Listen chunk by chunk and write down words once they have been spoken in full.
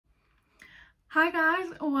Hi guys,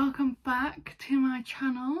 welcome back to my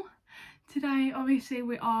channel. Today obviously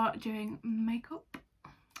we are doing makeup,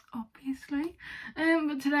 obviously,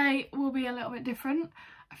 but today will be a little bit different.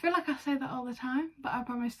 I feel like I say that all the time, but I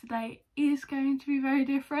promise today is going to be very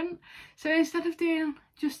different. So instead of doing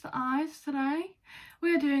just the eyes today,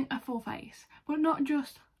 we are doing a full face, but not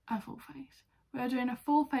just a full face. We are doing a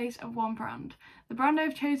full face of one brand. The brand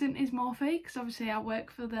I've chosen is Morphe because obviously I work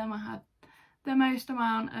for them. I had the most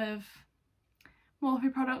amount of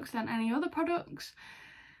Morphe products than any other products.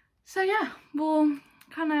 So yeah, we'll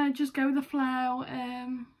kind of just go with the flow,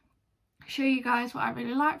 show you guys what I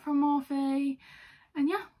really like from Morphe, and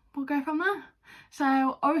yeah, we'll go from there.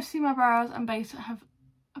 So obviously my brows and base have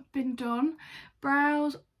been done.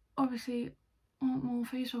 Brows obviously aren't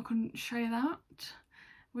Morphe, so I couldn't show you that.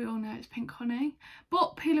 We all know it's Pink Honey,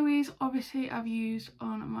 but P. Louise obviously I've used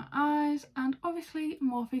on my eyes, and obviously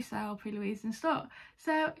Morphe sell P. Louise in stock,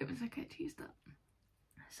 so it was okay to use that.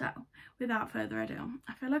 So without further ado,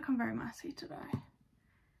 I feel like I'm very messy today,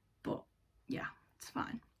 but yeah, it's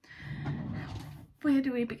fine. Where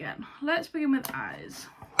do we begin? Let's begin with eyes.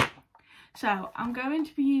 So I'm going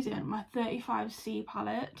to be using my 35C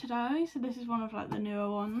palette today. So this is one of like the newer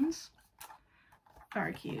ones.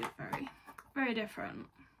 Very cute, very different.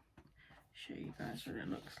 Show you guys what it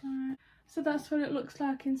looks like. So that's what it looks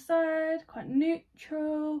like inside, quite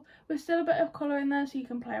neutral, with still a bit of colour in there so you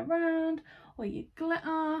can play around, or your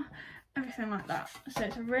glitter, everything like that. So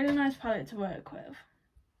it's a really nice palette to work with.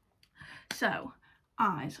 So,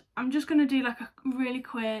 eyes. I'm just going to do like a really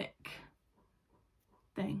quick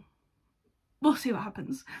thing. We'll see what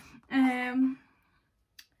happens. Oh,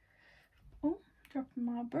 dropping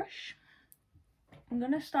my brush. I'm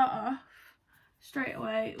going to start off straight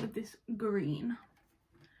away with this green.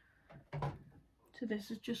 So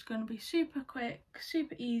this is just going to be super quick,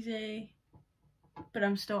 super easy, but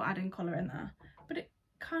I'm still adding colour in there. But it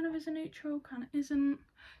kind of is a neutral, kind of isn't.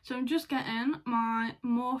 So I'm just getting my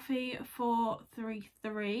Morphe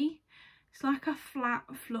 433. It's like a flat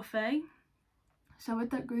fluffy. So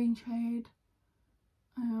with that green shade,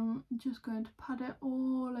 I'm just going to pat it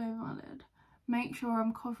all over my lid. Make sure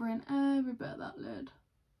I'm covering every bit of that lid.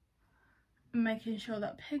 And making sure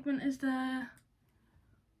that pigment is there.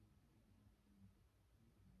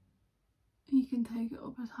 You can take it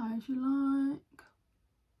up as high as you like.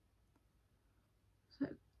 So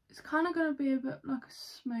it's kind of going to be a bit like a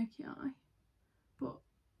smoky eye, but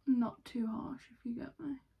not too harsh, if you get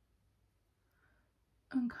me.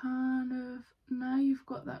 And kind of, now you've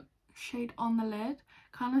got that shade on the lid,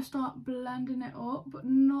 kind of start blending it up, but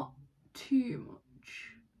not too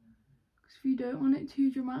much. Because if you don't want it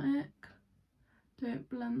too dramatic, don't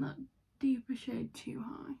blend that deeper shade too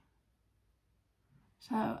high.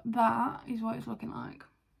 So that is what it's looking like.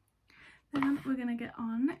 Then we're going to get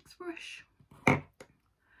our next brush.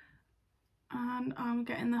 And I'm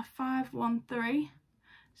getting the 513.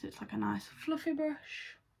 So it's like a nice fluffy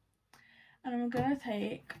brush. And I'm going to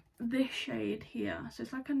take this shade here. So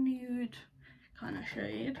it's like a nude kind of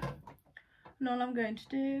shade. And all I'm going to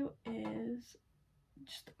do is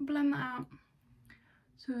just blend that out.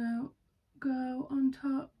 So go on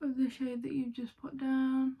top of the shade that you've just put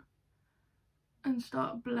down and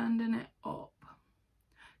start blending it up.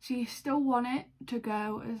 So you still want it to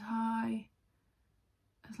go as high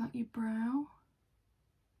as like your brow,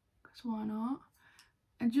 because why not?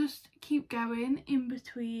 And just keep going in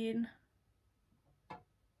between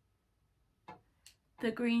the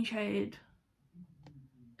green shade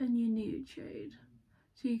and your nude shade,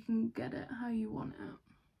 so you can get it how you want it.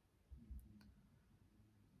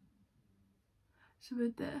 So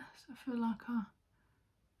with this, I feel like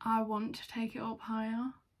I want to take it up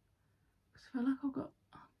higher, because I feel like I've got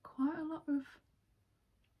quite a lot of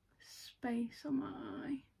space on my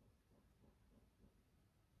eye,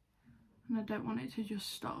 and I don't want it to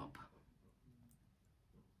just stop.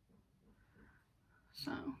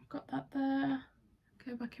 So got that there,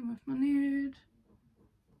 go back in with my nude.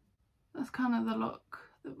 That's kind of the look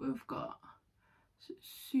that we've got. So it's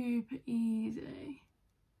super easy.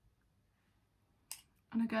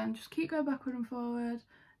 And again, just keep going backward and forward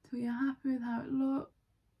till you're happy with how it looks.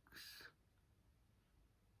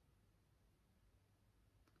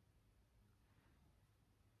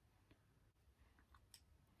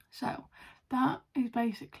 So that is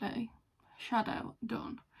basically shadow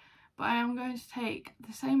done. But I am going to take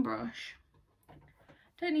the same brush,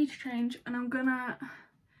 don't need to change, and I'm gonna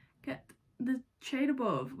get the shade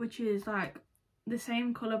above, which is like the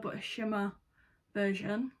same colour but a shimmer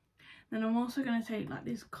version. Then I'm also going to take like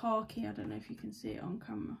this khaki, I don't know if you can see it on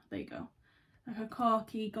camera, there you go, like a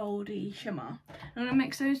khaki goldy shimmer. I'm going to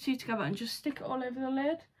mix those two together and just stick it all over the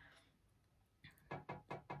lid.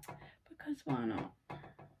 because why not?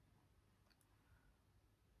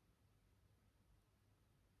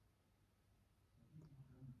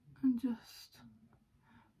 And just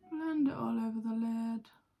blend it all over the lid.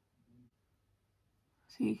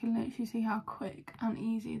 So you can literally see how quick and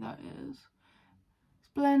easy that is. It's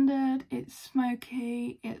blended, it's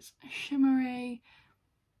smoky, it's shimmery,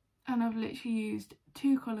 and I've literally used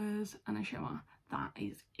 2 colours and a shimmer. That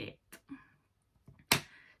is it.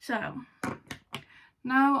 So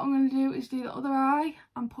now what I'm going to do is do the other eye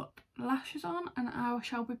and put lashes on, and I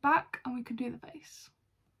shall be back and we can do the face.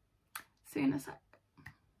 See you in a sec.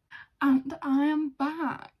 And I am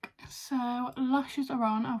back. So lashes are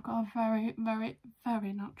on. I've got a very, very,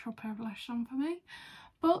 very natural pair of lashes on for me.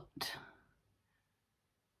 But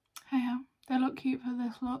hey ho, they look cute for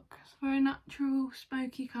this look. It's a very natural,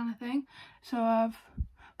 smoky kind of thing. So I've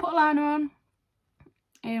put a liner on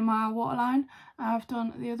in my waterline. I've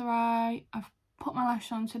done the other eye. I've put my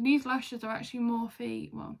lashes on. So these lashes are actually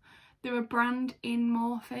Morphe. Well, they're a brand in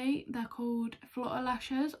Morphe. They're called Flutter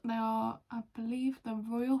Lashes. They are, I believe, the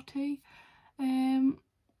royalty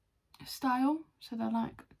style. So they're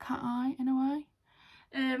like cat eye in a way.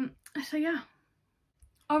 So yeah.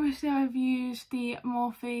 Obviously I've used the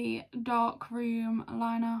Morphe Dark Room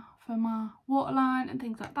liner for my waterline and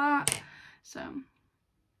things like that. So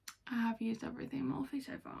I have used everything Morphe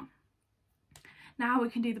so far. Now we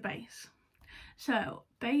can do the base. So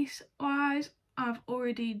base wise, I've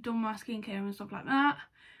already done my skincare and stuff like that.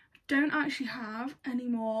 Don't actually have any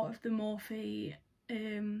more of the Morphe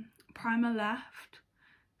primer left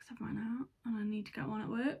because I've run out and I need to get one at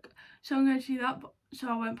work. So I'm going to do that, so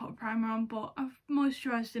I won't put a primer on, but I've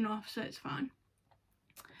moisturised enough so it's fine.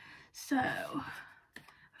 So I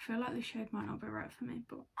feel like the shade might not be right for me,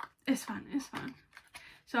 but it's fine, it's fine.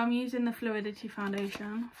 So I'm using the Fluidity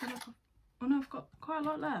foundation. I feel like oh no, I've got quite a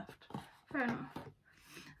lot left. Fair enough.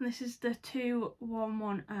 And this is the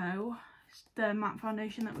 2110. It's the matte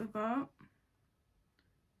foundation that we've got.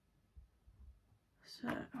 So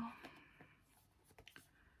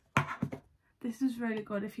this is really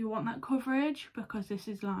good if you want that coverage, because this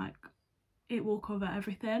is like, it will cover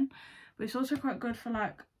everything. But it's also quite good for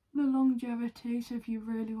like the longevity, so if you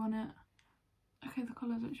really want it. Okay, the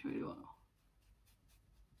colours actually really well.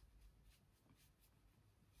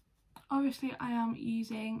 Obviously I am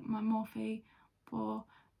using my Morphe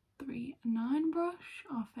 439 brush,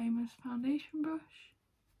 our famous foundation brush.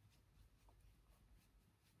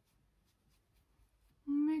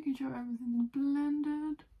 Making sure everything's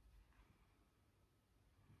blended.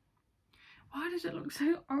 Why does it look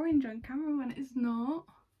so orange on camera when it's not?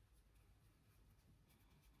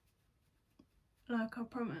 Like, I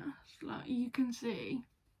promise, like you can see.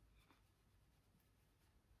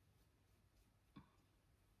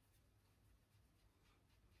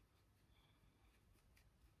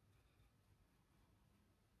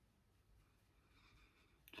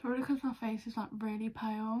 It's probably because my face is like really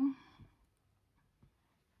pale.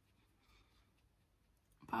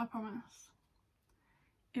 But I promise,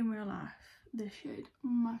 in real life, this shade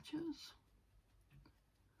matches.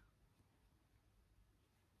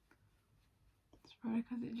 It's probably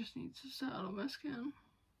because it just needs to settle on my skin.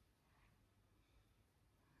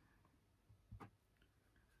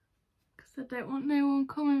 Because I don't want no one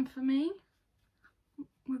coming for me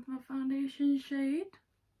with my foundation shade.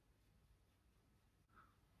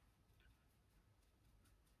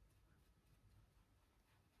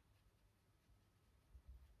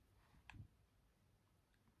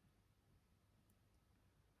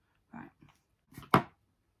 Right.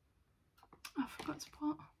 I forgot to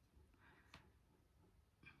put.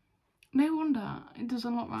 No wonder it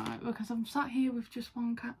doesn't look right, because I'm sat here with just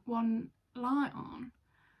one light on.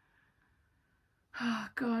 Oh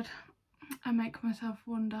god, I make myself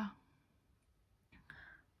wonder.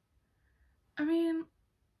 I mean,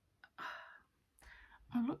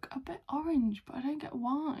 I look a bit orange, but I don't get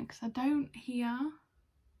why, because I don't here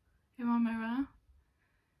in my mirror.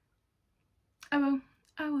 Oh well,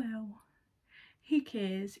 oh well. Who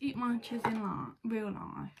cares? It matches in real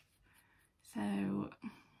life.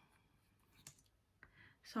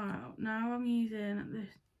 So now I'm using the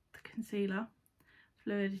concealer,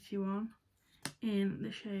 Fluidity one, in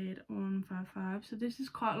the shade 155. So this is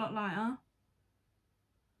quite a lot lighter,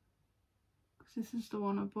 because this is the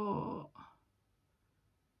one I bought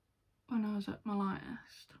when I was at my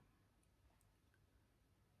lightest.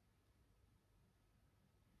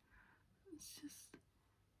 It's just,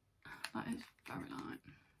 that is very light.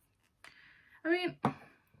 I mean,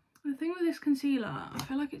 the thing with this concealer, I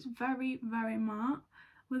feel like it's very, very matte.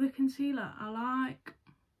 With a concealer, I like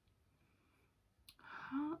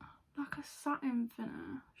a satin finish.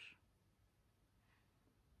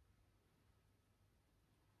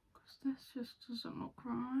 This just doesn't look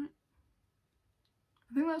right.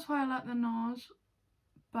 I think that's why I like the NARS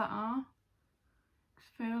better. I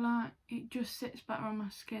feel like it just sits better on my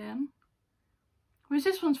skin. Whereas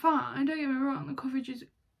this one's fine, don't get me wrong, the coverage is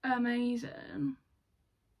amazing.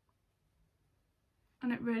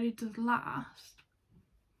 And it really does last.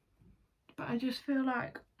 But I just feel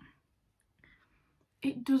like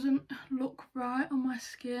it doesn't look right on my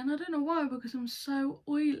skin. I don't know why, because I'm so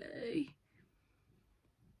oily.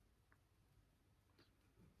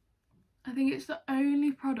 I think it's the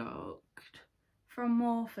only product from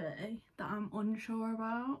Morphe that I'm unsure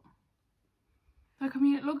about. Like, I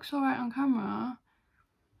mean, it looks alright on camera,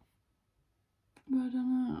 but I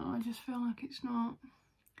don't know, I just feel like it's not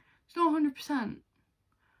 100%,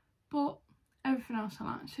 but everything else I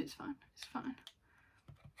like, so it's fine, it's fine.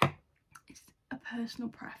 It's a personal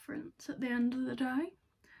preference at the end of the day.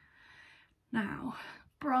 Now,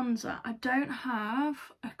 bronzer. I don't have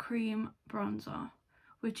a cream bronzer,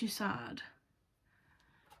 which is sad,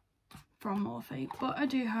 from Morphe, but I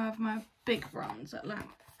do have my big bronzer, like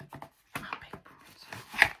my big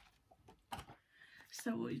bronzer.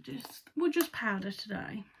 So we'll just powder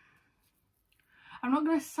today. I'm not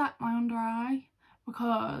going to set my under eye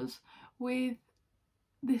because with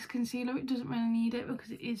this concealer it doesn't really need it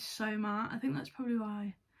because it is so matte. I think that's probably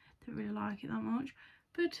why I don't really like it that much,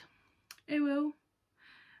 but it will.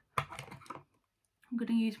 I'm going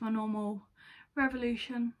to use my normal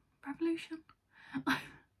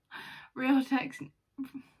Real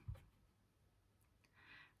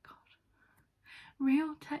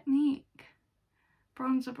Technique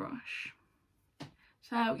bronzer brush.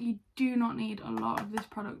 So you do not need a lot of this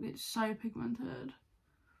product, it's so pigmented,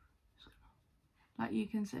 like you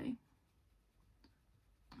can see.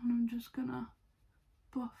 And I'm just gonna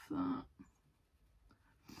buff that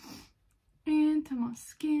into my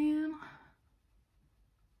skin.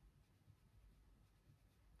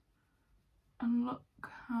 And look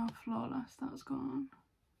how flawless that's gone.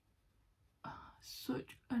 Oh,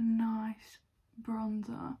 such a nice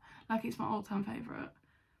bronzer. Like, it's my all-time favourite.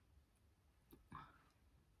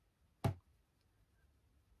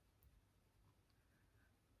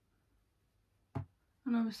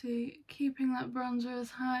 And obviously keeping that bronzer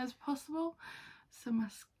as high as possible so my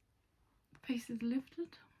face is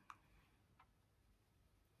lifted.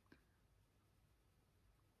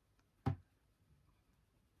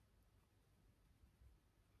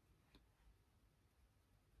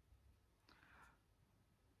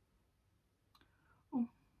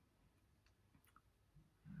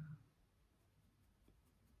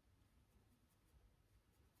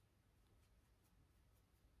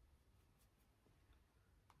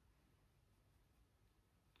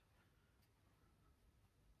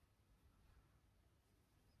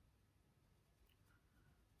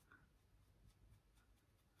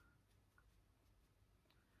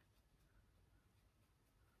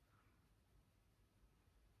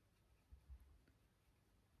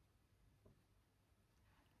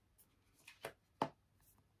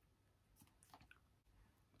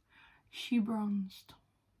 She bronzed.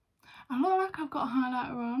 I look like I've got a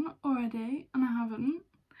highlighter on already, and I haven't.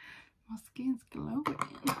 My skin's glowing.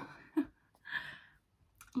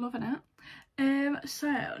 Loving it.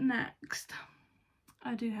 So next,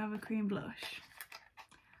 I do have a cream blush.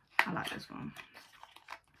 I like this one.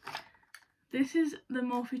 This is the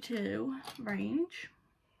Morphe 2 range.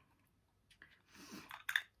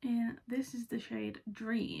 And this is the shade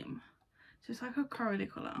Dream. So it's like a corally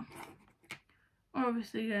colour. I'm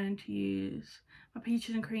obviously going to use my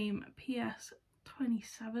Peaches and Cream PS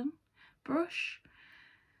 27 brush.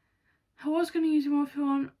 I was going to use a Morphe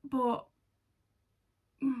one, but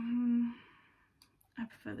I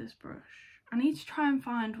prefer this brush. I need to try and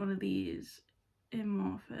find one of these in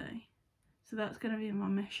Morphe. So that's going to be my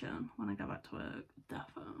mission when I go back to work,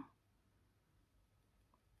 defo. Oh,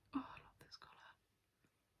 I love this colour.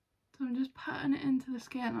 So I'm just patting it into the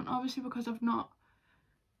skin, and obviously because I've not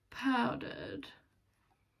powdered,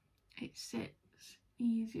 it sits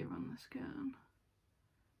easier on the skin.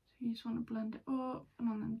 So you just want to blend it up and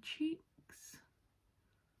on them cheeks.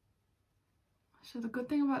 So the good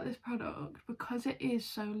thing about this product, because it is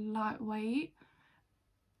so lightweight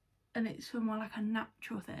and it's more like a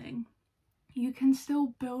natural thing, you can still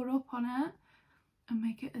build up on it and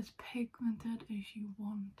make it as pigmented as you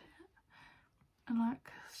want it. And like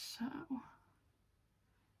so.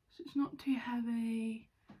 So it's not too heavy,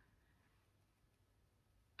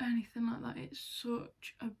 anything like that. It's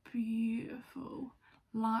such a beautiful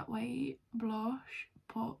lightweight blush,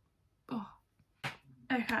 but oh,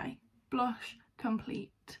 okay, blush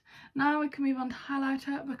complete. Now we can move on to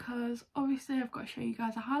highlighter, because obviously I've got to show you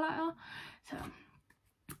guys a highlighter. So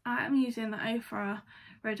I am using the Ofra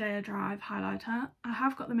Rodeo Drive highlighter. I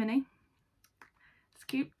have got the mini. It's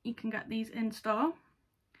cute. You can get these in store.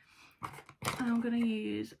 And I'm going to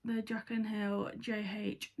use the Jack & Hill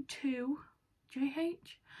JH2.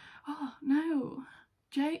 JH? Oh, no.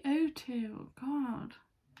 JO2. God.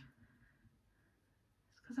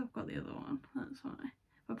 It's because I've got the other one. That's why.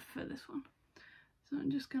 I prefer this one. So I'm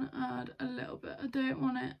just going to add a little bit. I don't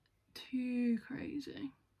want it too crazy.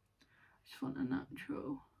 I just want a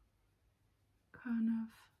natural kind of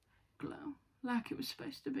glow. Like it was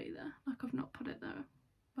supposed to be there. Like I've not put it there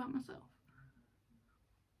by myself.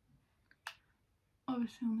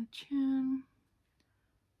 Obviously on the chin,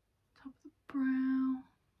 top of the brow.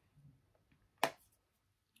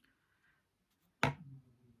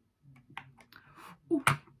 Ooh,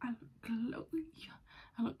 I look glowy.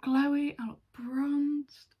 I look glowy, I look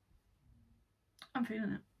bronzed. I'm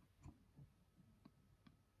feeling it.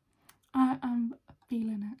 I am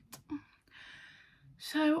feeling it.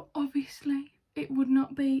 So obviously it would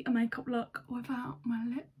not be a makeup look without my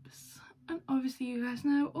lips. And obviously you guys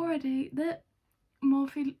know already that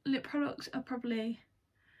Morphe lip products are probably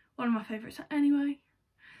one of my favourites anyway,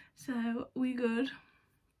 so we good.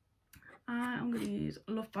 I'm going to use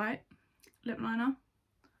Love Bite lip liner.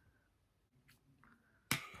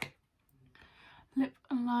 Lip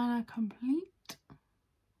liner complete.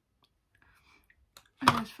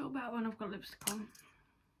 I always feel better when I've got lipstick on.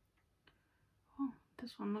 Oh,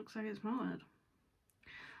 this one looks like it's melted.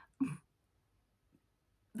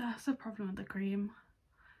 That's the problem with the cream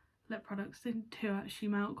lip products. They do actually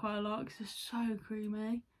melt quite a lot because they're so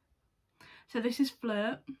creamy. So this is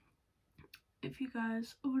Flirt. If you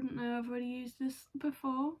guys wouldn't know, I've already used this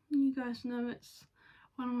before. You guys know it's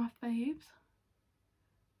one of my faves.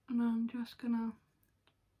 And I'm just gonna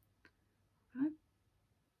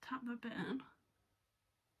tap a bit in.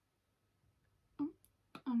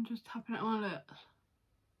 I'm just tapping it on my lips.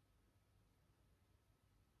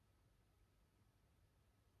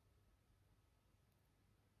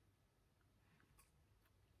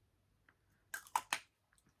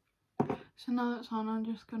 So now that's on, I'm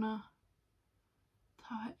just gonna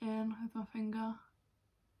tap it in with my finger.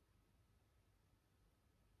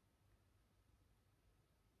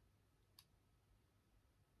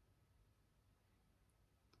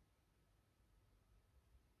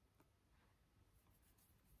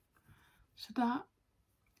 So that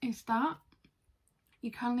is that. You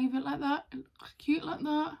can leave it like that, it looks cute like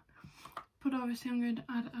that. But obviously I'm going to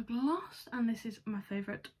add a gloss, and this is my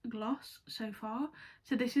favourite gloss so far.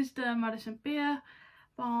 So this is the Madison Beer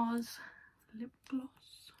Bars lip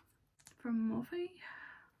gloss from Morphe.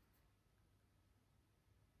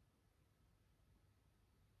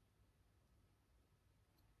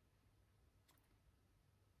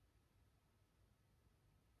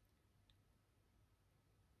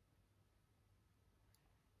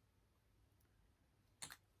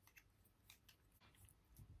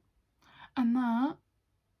 And that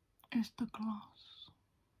is the gloss.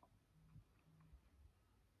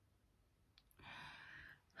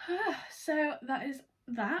 So that is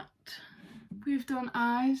that. We've done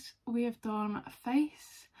eyes, we have done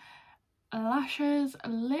face, lashes,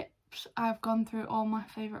 lips. I've gone through all my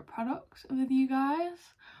favourite products with you guys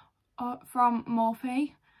from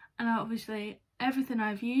Morphe, and obviously everything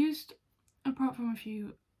I've used, apart from a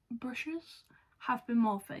few brushes, have been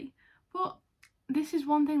Morphe. But this is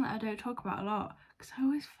one thing that I don't talk about a lot because I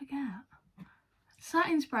always forget.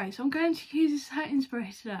 Satin spray. So I'm going to use a satin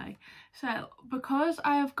spray today. So because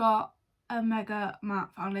I have got a Mega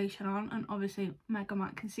Matte foundation on and obviously Mega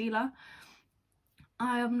Matte concealer,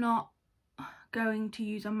 I am not going to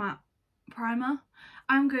use a matte primer.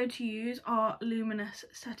 I'm going to use our luminous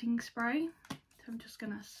setting spray. So I'm just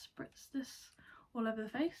going to spritz this all over the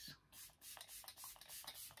face.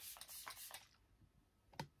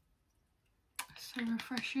 So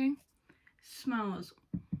refreshing. Smells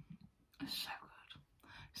so good.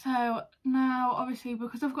 So now obviously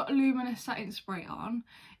because I've got a luminous setting spray on,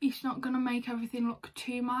 it's not going to make everything look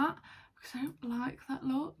too matte because I don't like that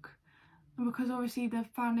look. And because obviously the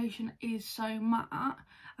foundation is so matte,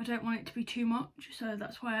 I don't want it to be too much, so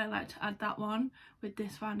that's why I like to add that one with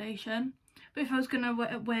this foundation. But if I was going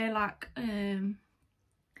to wear like a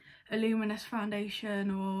luminous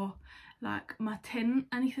foundation or like my tint,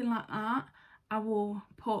 anything like that, I will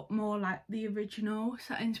put more like the original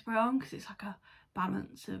setting spray on because it's like a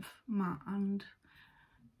balance of matte and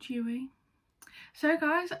dewy. So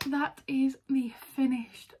guys, that is the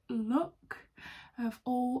finished look of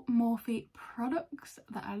all Morphe products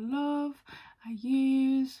that I love, I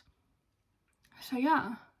use. So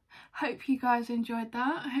yeah, hope you guys enjoyed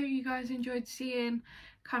that. I hope you guys enjoyed seeing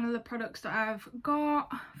kind of the products that I've got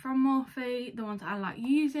from Morphe, the ones that I like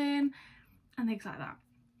using and things like that.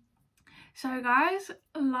 So guys,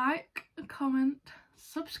 like, comment,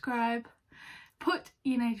 subscribe, put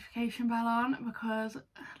your notification bell on, because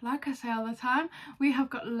like I say all the time, we have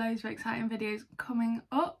got loads of exciting videos coming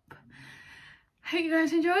up. Hope you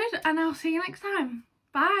guys enjoyed, and I'll see you next time.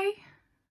 Bye.